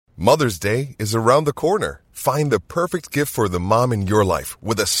Mother's Day is around the corner. Find the perfect gift for the mom in your life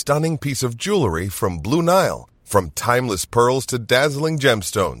with a stunning piece of jewelry from Blue Nile. From timeless pearls to dazzling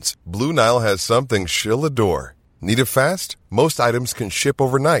gemstones, Blue Nile has something she'll adore. Need it fast? Most items can ship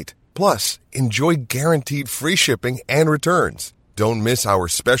overnight. Plus, enjoy guaranteed free shipping and returns. Don't miss our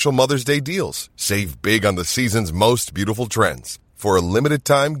special Mother's Day deals. Save big on the season's most beautiful trends. For a limited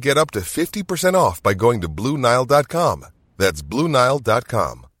time, get up to 50% off by going to BlueNile.com. That's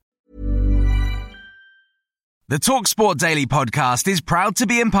BlueNile.com. The TalkSport Daily podcast is proud to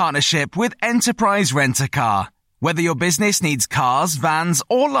be in partnership with Enterprise Rent-A-Car. Whether your business needs cars, vans,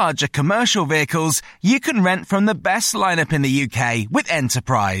 or larger commercial vehicles, you can rent from the best lineup in the UK with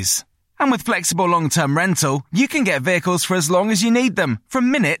Enterprise. And with flexible long-term rental, you can get vehicles for as long as you need them,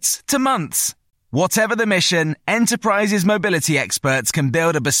 from minutes to months. Whatever the mission, Enterprise's mobility experts can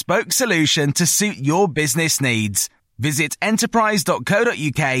build a bespoke solution to suit your business needs. Visit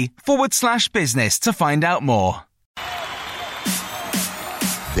enterprise.co.uk/business to find out more.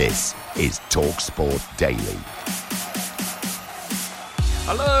 This is TalkSport Daily.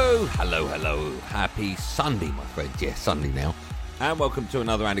 Hello. Happy Sunday, my friends. Yes, Sunday now. And welcome to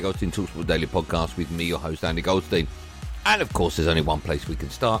another Andy Goldstein TalkSport Daily podcast with me, your host, Andy Goldstein. And of course, there's only one place we can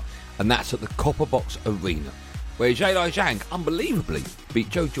start, and that's at the Copper Box Arena, where Zhang unbelievably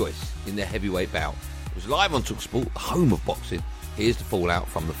beat Joyce in their heavyweight bout. It was live on TalkSport, the home of boxing. Here's the fallout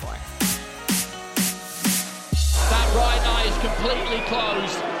from the fight. That right eye is completely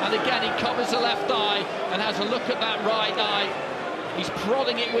closed, and again he covers the left eye and has a look at that right eye. He's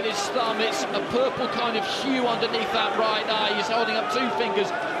prodding it with his thumb. It's a purple kind of hue underneath that right eye. He's holding up two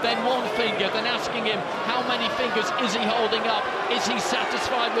fingers, then one finger, then asking him how many fingers is he holding up? Is he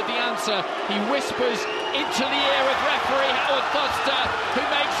satisfied with the answer? He whispers into the ear of referee Howard Fuster, who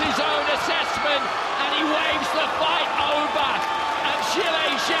makes his own assessment, and he waves the fight over. And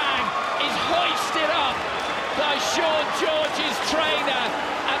Zhang is hoisted up by Sean George's trainer,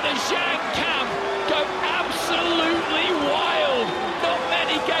 and the Zhang camp go absolutely wild. Not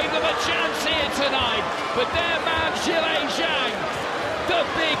many gave them a chance here tonight, but their man Zhang, the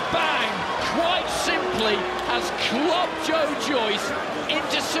Big Bang, quite simply has clubbed Joyce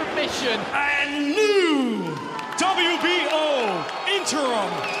into submission. And new WBO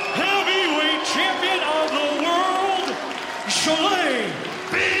interim heavyweight champion of the world,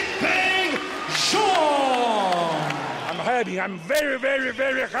 Big Bang Zhang. I'm happy. I'm very, very,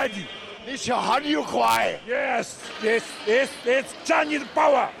 very happy. Yes, it's Chinese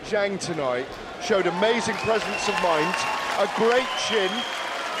power. Zhang tonight showed amazing presence of mind, a great chin,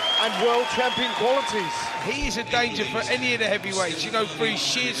 and world champion qualities. He is a danger for any of the heavyweights, for his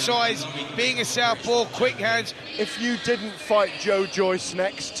sheer size, being a southpaw, quick hands. If you didn't fight Joyce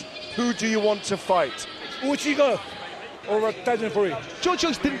next, who do you want to fight? Uchiga or Tyson Fury.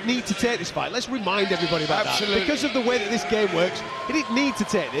 Joyce didn't need to take this fight. Let's remind everybody about Absolutely. that. Because of the way that this game works, he didn't need to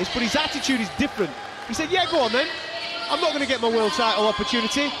take this, but his attitude is different. He said, yeah, go on then. I'm not going to get my world title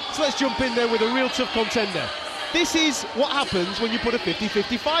opportunity, so let's jump in there with a real tough contender. This is what happens when you put a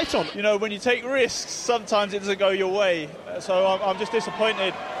 50-50 fight on. When you take risks, sometimes it doesn't go your way. So I'm just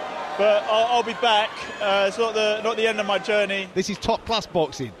disappointed. But I'll be back. It's not the end of my journey. This is top-class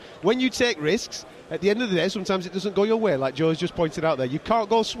boxing. When you take risks, at the end of the day, sometimes it doesn't go your way, like Joe's just pointed out there. You can't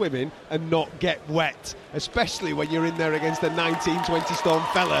go swimming and not get wet, especially when you're in there against a 19, 20-stone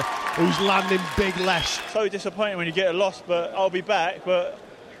fella who's landing big lesh. So disappointing when you get a loss, but I'll be back. But,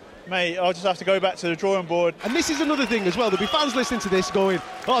 mate, I'll just have to go back to the drawing board. And this is another thing as well. There'll be fans listening to this going,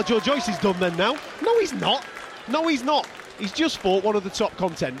 oh, Joyce is done then now. No, he's not. He's just fought one of the top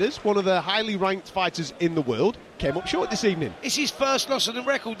contenders, one of the highly ranked fighters in the world. Came up short this evening. It's his first loss on the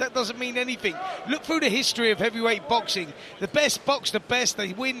record. That doesn't mean anything. Look through the history of heavyweight boxing. The best box the best.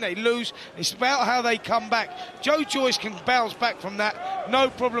 They win, they lose. It's about how they come back. Joyce can bounce back from that.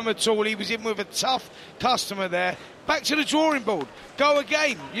 No problem at all. He was in with a tough customer there. Back to the drawing board. Go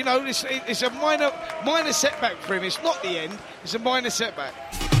again. It's a minor setback for him. It's not the end. It's a minor setback.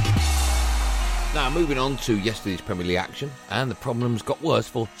 Now, moving on to yesterday's Premier League action, and the problems got worse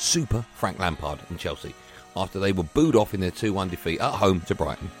for Super Frank Lampard and Chelsea after they were booed off in their 2-1 defeat at home to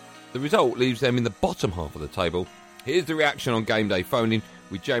Brighton. The result leaves them in the bottom half of the table. Here's the reaction on game day phoning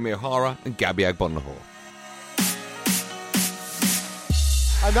with Jamie O'Hara and Gabby Agbonlahor.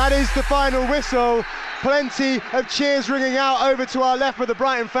 And that is the final whistle. Plenty of cheers ringing out over to our left for the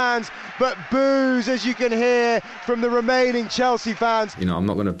Brighton fans, but boos, as you can hear, from the remaining Chelsea fans. I'm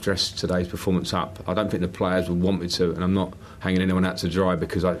not going to dress today's performance up. I don't think the players would want me to, and I'm not hanging anyone out to dry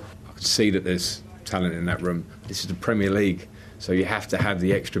because I can see that there's talent in that room. This is the Premier League, so you have to have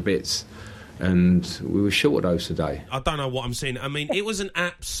the extra bits. and we were short of those today. I don't know what I'm seeing. I mean, it was an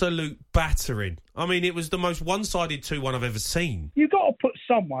absolute battering. I mean, it was the most one-sided 2-1 I've ever seen. You've got to put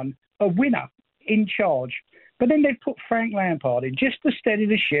someone, a winner, in charge. But then they've put Frank Lampard in just to steady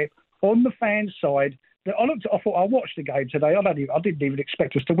the ship on the fans' side. I thought I watched the game today. I didn't even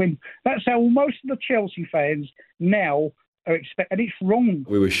expect us to win. That's how most of the Chelsea fans now are expecting. And it's wrong.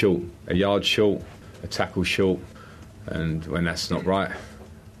 We were short, a yard short, a tackle short, and when that's not right,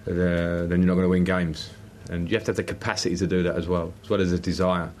 then you're not going to win games. And you have to have the capacity to do that as well as the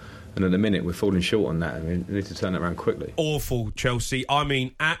desire. And at the minute, we're falling short on that. I mean, we need to turn it around quickly. Awful, Chelsea. I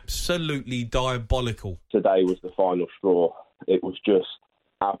mean, absolutely diabolical. Today was the final straw. It was just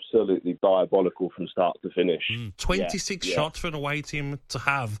absolutely diabolical from start to finish. 26 shots for an away team to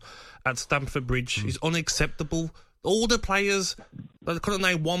have at Stamford Bridge is unacceptable. All the players, they couldn't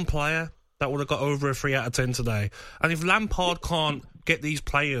name one player that would have got over a 3 out of 10 today. And if Lampard can't get these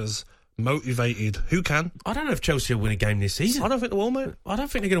players motivated, who can? I don't know if Chelsea will win a game this season. I don't think they will, mate. I don't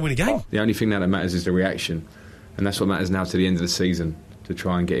think they're going to win a game. The only thing now that matters is the reaction, and that's what matters now to the end of the season, to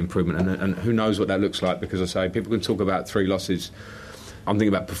try and get improvement. And who knows what that looks like, because I say people can talk about 3 losses. I'm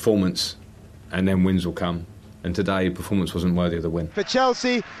thinking about performance, and then wins will come. And today, performance wasn't worthy of the win. For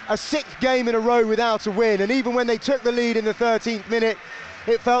Chelsea, a 6th game in a row without a win, and even when they took the lead in the 13th minute,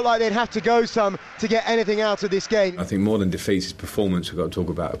 it felt like they'd have to go some to get anything out of this game. I think more than defeats is performance we've got to talk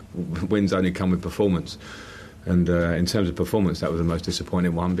about. Wins only come with performance. And in terms of performance, that was the most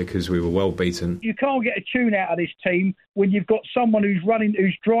disappointing one, because we were well beaten. You can't get a tune out of this team when you've got someone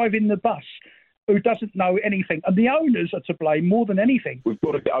who's driving the bus, who doesn't know anything. And the owners are to blame more than anything. We've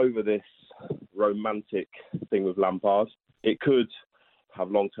got to get over this romantic thing with Lampard. It could have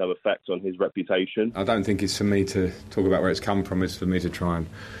long-term effects on his reputation. I don't think it's for me to talk about where it's come from. It's for me to try and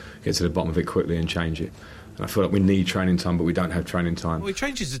get to the bottom of it quickly and change it. And I feel like we need training time, but we don't have training time. Well, he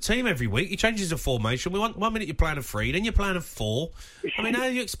changes the team every week. He changes the formation. 1 minute you're playing a 3, then you're playing a 4. I mean, how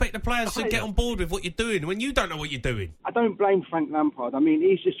do you expect the players to get on board with what you're doing when you don't know what you're doing? I don't blame Frank Lampard. I mean,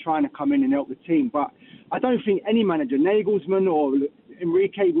 he's just trying to come in and help the team. But I don't think any manager, Nagelsmann or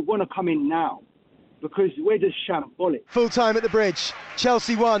Enrique, would want to come in now, because we're just shambolic. Full time at the Bridge.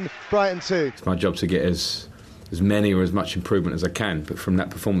 Chelsea 1, Brighton 2. It's my job to get as many or as much improvement as I can, but from that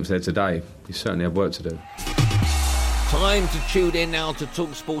performance there today, you certainly have work to do. Time to tune in now to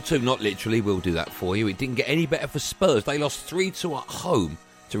Talk Sport 2. Not literally, we'll do that for you. It didn't get any better for Spurs. They lost 3-2 at home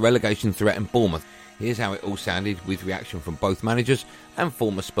to relegation threat in Bournemouth. Here's how it all sounded with reaction from both managers and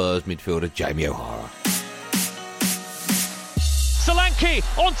former Spurs midfielder Jamie O'Hara. Solanke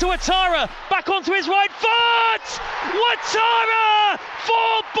onto Ouattara, back onto his right foot! Ouattara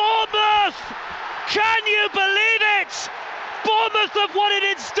for Bournemouth! Can you believe it? Bournemouth have won it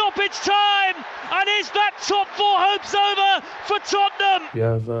in stoppage time, and is that top 4 hopes over for Tottenham? We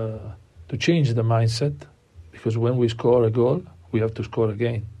have to change the mindset, because when we score a goal, we have to score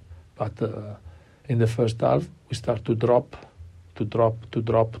again. But in the first half, we start to drop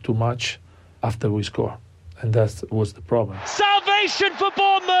too much after we score. And that was the problem. Salvation for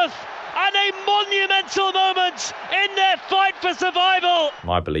Bournemouth, and a monumental moment in their fight for survival.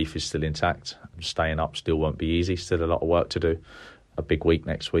 My belief is still intact. Staying up still won't be easy. Still a lot of work to do. A big week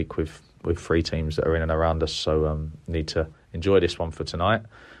next week with 3 teams that are in and around us. So need to enjoy this one for tonight,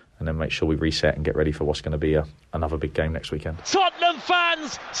 and then make sure we reset and get ready for what's going to be another big game next weekend. Tottenham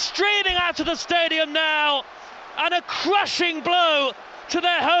fans streaming out of the stadium now, and a crushing blow to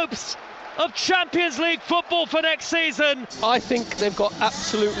their hopes of Champions League football for next season. I think they've got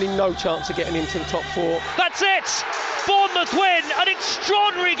absolutely no chance of getting into the top 4. That's it! Bournemouth win an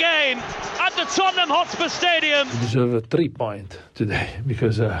extraordinary game at the Tottenham Hotspur Stadium. We deserve a 3 point today,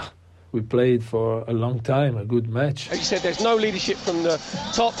 because we played for a long time, a good match. As you said, there's no leadership from the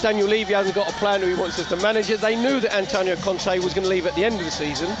top. Daniel Levy hasn't got a plan who he wants as the manager. They knew that Antonio Conte was going to leave at the end of the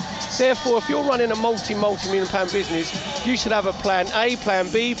season. Therefore, if you're running a multi-million pound business, you should have a plan A, plan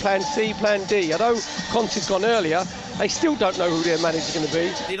B, plan C, plan D. Although Conte's gone earlier, they still don't know who their manager's going to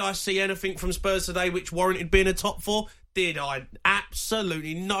be. Did I see anything from Spurs today which warranted being a top 4? Did I?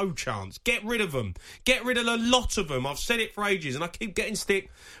 Absolutely no chance. Get rid of them. Get rid of a lot of them. I've said it for ages, and I keep getting stick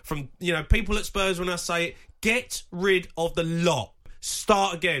from people at Spurs when I say it. Get rid of the lot.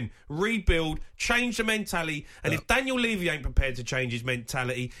 Start again. Rebuild. Change the mentality. And if Daniel Levy ain't prepared to change his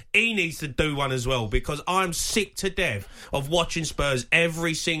mentality, he needs to do one as well, because I'm sick to death of watching Spurs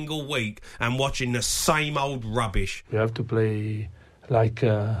every single week and watching the same old rubbish. We have to play like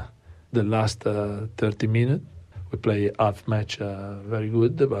the last 30 minutes. We play half match very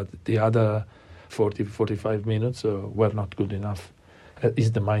good, but the other 40-45 minutes were not good enough.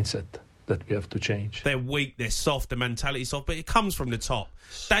 It's the mindset that we have to change. They're weak, they're soft, their mentality's soft, but it comes from the top.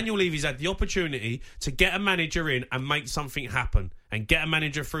 Daniel Levy's had the opportunity to get a manager in and make something happen and get a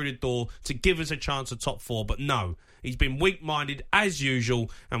manager through the door to give us a chance at top 4, but no. He's been weak-minded as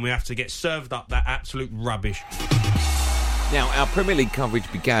usual, and we have to get served up that absolute rubbish. Now, our Premier League coverage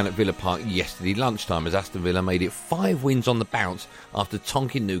began at Villa Park yesterday lunchtime as Aston Villa made it 5 wins on the bounce after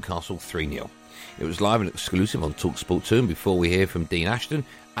tonking Newcastle 3-0. It was live and exclusive on TalkSport 2, and before we hear from Dean Ashton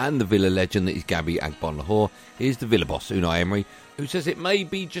and the Villa legend that is Gabby Agbonlahor, here's the Villa boss, Unai Emery, who says it may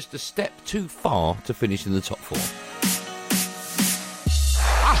be just a step too far to finish in the top 4.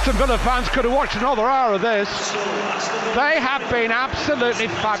 Aston Villa fans could have watched another hour of this. They have been absolutely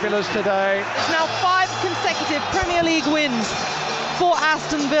fabulous today. It's now 5 consecutive Premier League wins for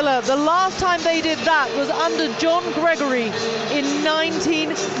Aston Villa. The last time they did that was under John Gregory in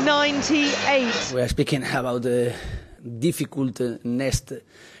 1998. We are speaking about the difficult next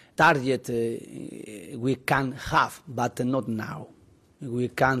target we can have, but not now. We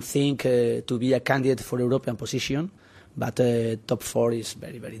can think to be a candidate for European position, but top 4 is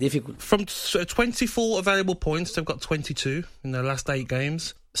very, very difficult. From 24 available points, they've got 22 in their last 8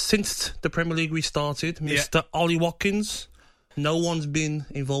 games. Since the Premier League restarted, Mr. Ollie Watkins, no one's been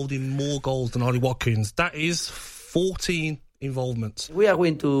involved in more goals than Ollie Watkins. That is 14 involvements. We are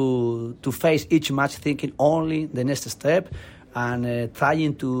going to face each match thinking only the next step and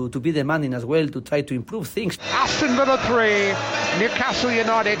trying to be demanding as well to try to improve things. Aston Villa 3, Newcastle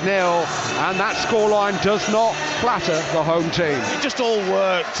United 0, and that scoreline does not flatter the home team. It just all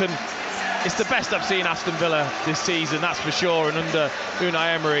worked, and it's the best I've seen Aston Villa this season, that's for sure, and under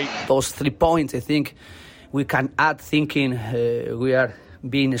Unai Emery. Those 3 points, I think, we can add thinking we are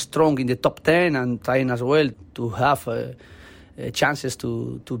being strong in the top 10 and trying as well to have chances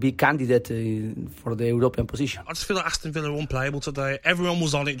to be candidate for the European position. I just feel like Aston Villa are unplayable today. Everyone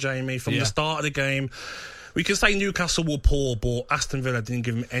was on it, Jamie, from the start of the game. We can say Newcastle were poor, but Aston Villa didn't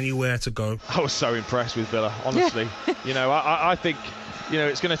give them anywhere to go. I was so impressed with Villa, honestly. I think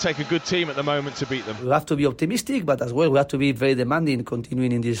it's going to take a good team at the moment to beat them. We have to be optimistic, but as well we have to be very demanding,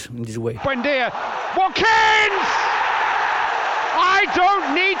 continuing in this way. Buendia, Watkins! I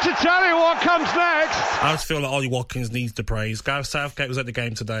don't need to tell you what comes next. I just feel like Ollie Watkins needs the praise. Gareth Southgate was at the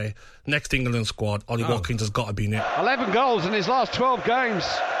game today. Next England squad, Ollie Watkins has got to be in it. 11 goals in his last 12 games.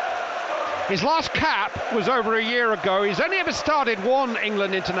 His last cap was over a year ago. He's only ever started 1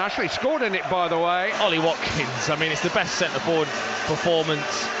 England international. He scored in it, by the way. Ollie Watkins, I mean, it's the best centre-forward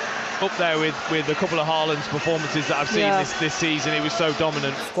performance up there with a couple of Haaland's performances that I've seen this season. He was so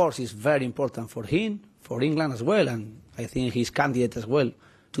dominant. Of course, it's very important for him, for England as well, and I think he's candidate as well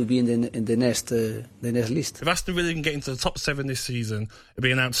to be in the next list. If Aston Villa can get into the top 7 this season, it'll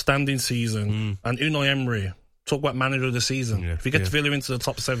be an outstanding season. And Unai Emery, talk about manager of the season. If he gets Villa into the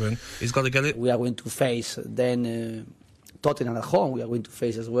top 7, he's got to get it. We are going to face then Tottenham at home. We are going to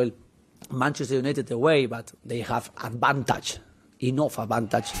face as well Manchester United away, but they have enough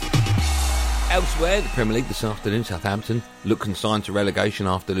advantage. Elsewhere, the Premier League this afternoon, Southampton look consigned to relegation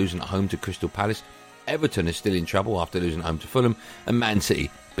after losing at home to Crystal Palace. Everton is still in trouble after losing at home to Fulham, and Man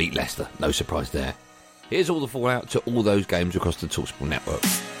City beat Leicester. No surprise there. Here's all the fallout to all those games across the TalkSport network.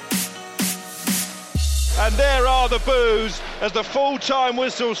 And there are the boos as the full-time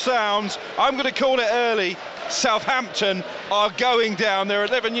whistle sounds. I'm going to call it early. Southampton are going down. Their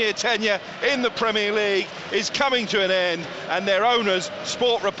 11-year tenure in the Premier League is coming to an end, and their owners,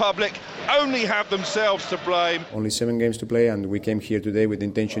 Sport Republic, only have themselves to blame. Only 7 games to play, and we came here today with the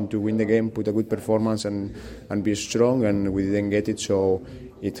intention to win the game, put a good performance and be strong, and we didn't get it, so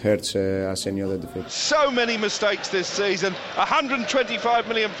it hurts as any other defeat. So many mistakes this season. £125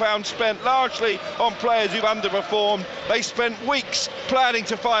 million spent largely on players who've underperformed. They spent weeks planning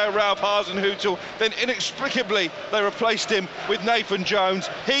to fire Ralph Hasenhüttl. Then inexplicably they replaced him with Nathan Jones.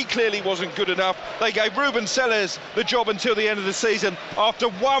 He clearly wasn't good enough. They gave Ruben Sellers the job until the end of the season. After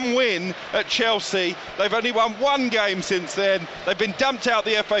 1 win at Chelsea, they've only won 1 game since then. They've been dumped out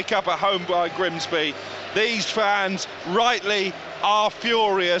the FA Cup at home by Grimsby. These fans, rightly, are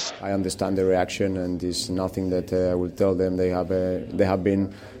furious. I understand the reaction, and it's nothing that I will tell them. They have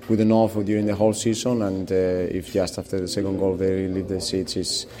been good enough during the whole season, and if just after the second goal they leave the seats,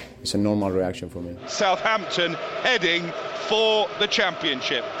 it's a normal reaction for me. Southampton heading for the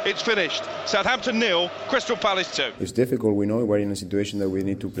championship. It's finished. Southampton 0, Crystal Palace 2. It's difficult. We know we're in a situation that we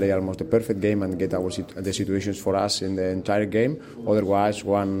need to play almost a perfect game and get the situations for us in the entire game. Otherwise,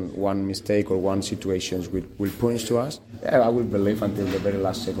 one mistake or one situation will punch to us. I will believe brave until the very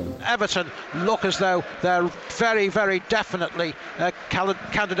last second. Everton look as though they're very, very definitely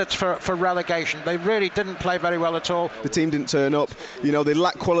candidates for relegation. They really didn't play very well at all. The team didn't turn up. You know, they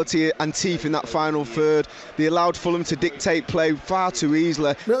lacked quality and teeth in that final third. They allowed Fulham to dictate play far too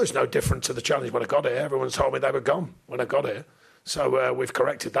easily. No, it's no different to the challenge when I got here. Everyone told me they were gone when I got here. So we've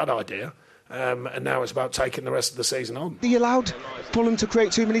corrected that idea. And now it's about taking the rest of the season on. He allowed Fulham to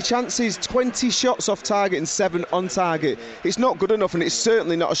create too many chances, 20 shots off target and 7 on target. It's not good enough, and it's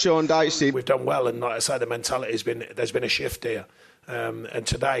certainly not a Sean Dyche team. We've done well, and like I say, the mentality there's been a shift here. And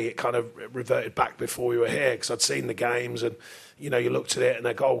today it kind of reverted back before we were here, because I'd seen the games, and you looked at it and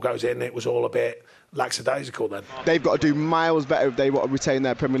the goal goes in, it was all a bit lackadaisical then. They've got to do miles better if they want to retain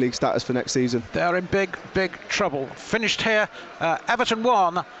their Premier League status for next season. They're in big trouble. Finished here, Everton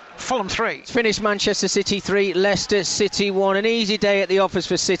 1, Fulham 3. Finished Manchester City 3, Leicester City 1. An easy day at the office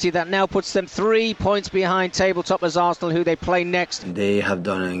for City. That now puts them 3 points behind tabletoppers Arsenal, who they play next. They have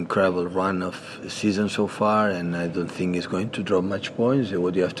done an incredible run of the season so far, and I don't think it's going to drop much points.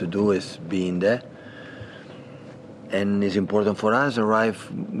 What you have to do is be in there. And it's important for us to arrive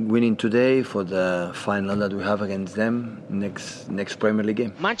winning today for the final that we have against them next Premier League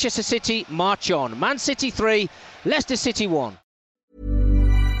game. Manchester City march on. Man City 3, Leicester City 1.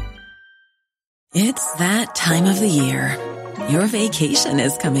 It's that time of the year. Your vacation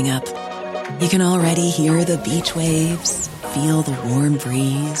is coming up. You can already hear the beach waves, feel the warm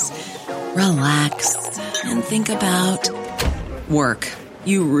breeze, relax, and think about work.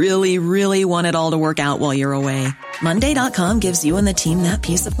 You really, really want it all to work out while you're away. Monday.com gives you and the team that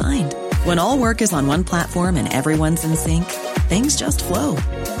peace of mind. When all work is on one platform and everyone's in sync, things just flow.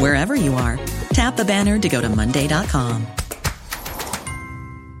 Wherever you are, tap the banner to go to Monday.com.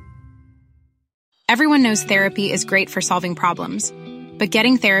 Everyone knows therapy is great for solving problems. But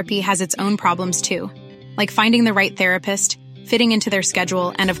getting therapy has its own problems too. Like finding the right therapist, fitting into their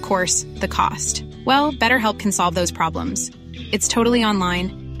schedule, and of course, the cost. Well, BetterHelp can solve those problems. It's totally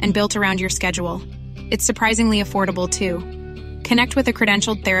online and built around your schedule. It's surprisingly affordable, too. Connect with a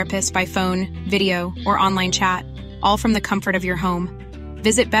credentialed therapist by phone, video, or online chat, all from the comfort of your home.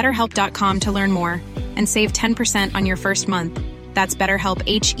 Visit BetterHelp.com to learn more and save 10% on your first month. That's BetterHelp,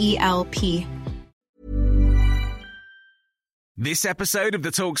 H-E-L-P. This episode of the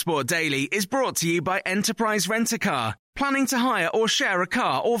TalkSport Daily is brought to you by Enterprise Rent-A-Car. Planning to hire or share a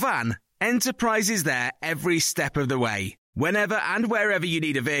car or van? Enterprise is there every step of the way. Whenever and wherever you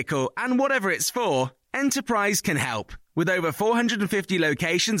need a vehicle and whatever it's for, Enterprise can help. With over 450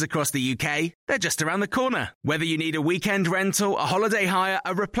 locations across the UK, they're just around the corner. Whether you need a weekend rental, a holiday hire,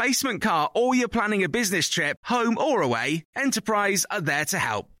 a replacement car, or you're planning a business trip, home or away, Enterprise are there to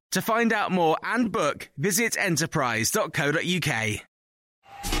help. To find out more and book, visit enterprise.co.uk.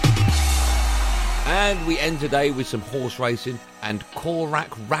 And we end today with some horse racing, and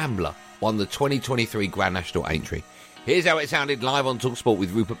Korak Rambler won the 2023 Grand National Aintree. Here's how it sounded live on TalkSport with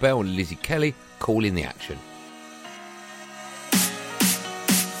Rupert Bell and Lizzie Kelly calling the action.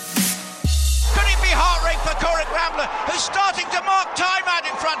 Could it be heart rate for Korak Rambler, who's starting to mark time out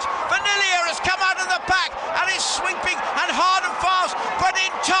in front? Vanillia has come out of the pack and is sweeping and hard and fast, but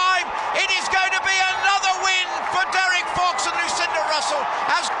in time it is going to be another win for Derek Fox and Lucinda Russell,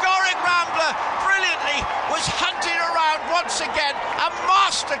 as Korak Rambler brilliantly was hunted around once again. A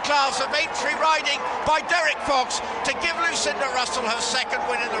masterclass of entry riding by Derek Fox to give Lucinda Russell her second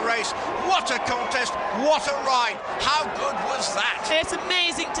win in the race. What a contest, what a ride. How good was that? It's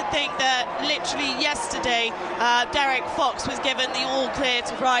amazing to think that literally yesterday Derek Fox was given the all clear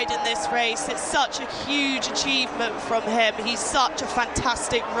to ride in this race. It's such a huge achievement from him. He's such a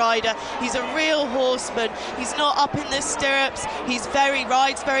fantastic rider. He's a real horseman. He's not up in the stirrups.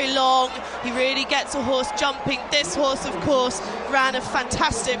 Rides very long. He really gets a horse jumping. This horse, of course, ran a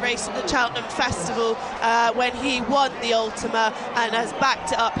fantastic race at the Cheltenham Festival when he won the Ultima and has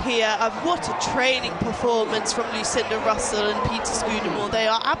backed it up here. What a training performance from Lucinda Russell and Peter Scudamore. They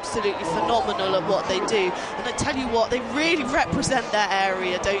are absolutely phenomenal at what they do. And I tell you what, they really represent their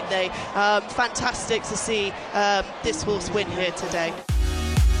area, don't they? Fantastic to see this horse win here today.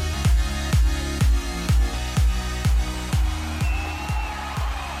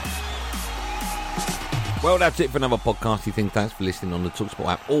 Well, that's it for another podcasty thing. Thanks for listening on the TalkSport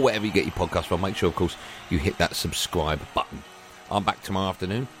app or wherever you get your podcast from. Make sure, of course, you hit that subscribe button. I'm back tomorrow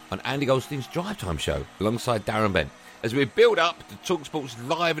afternoon on Andy Goldstein's Drive Time Show alongside Darren Bent as we build up to TalkSport's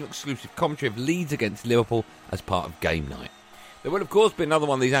live and exclusive commentary of Leeds against Liverpool as part of game night. There will, of course, be another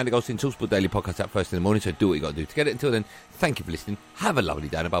one of these Andy Goldstein TalkSport Daily podcasts out first in the morning, so do what you got to do to get it. Until then, thank you for listening. Have a lovely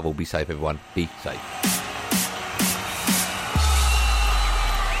day, and above all, be safe, everyone. Be safe.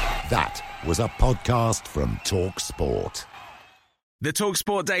 That was a podcast from TalkSport. The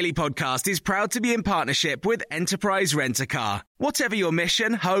TalkSport Daily podcast is proud to be in partnership with Enterprise Rent-A-Car. Whatever your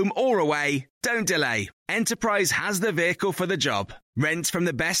mission, home or away, don't delay. Enterprise has the vehicle for the job. Rent from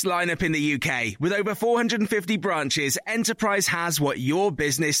the best lineup in the UK. With over 450 branches, Enterprise has what your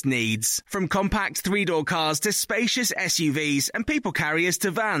business needs. From compact three-door cars to spacious SUVs and people carriers to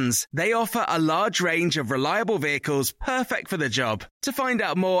vans, they offer a large range of reliable vehicles perfect for the job. To find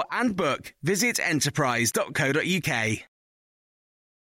out more and book, visit enterprise.co.uk.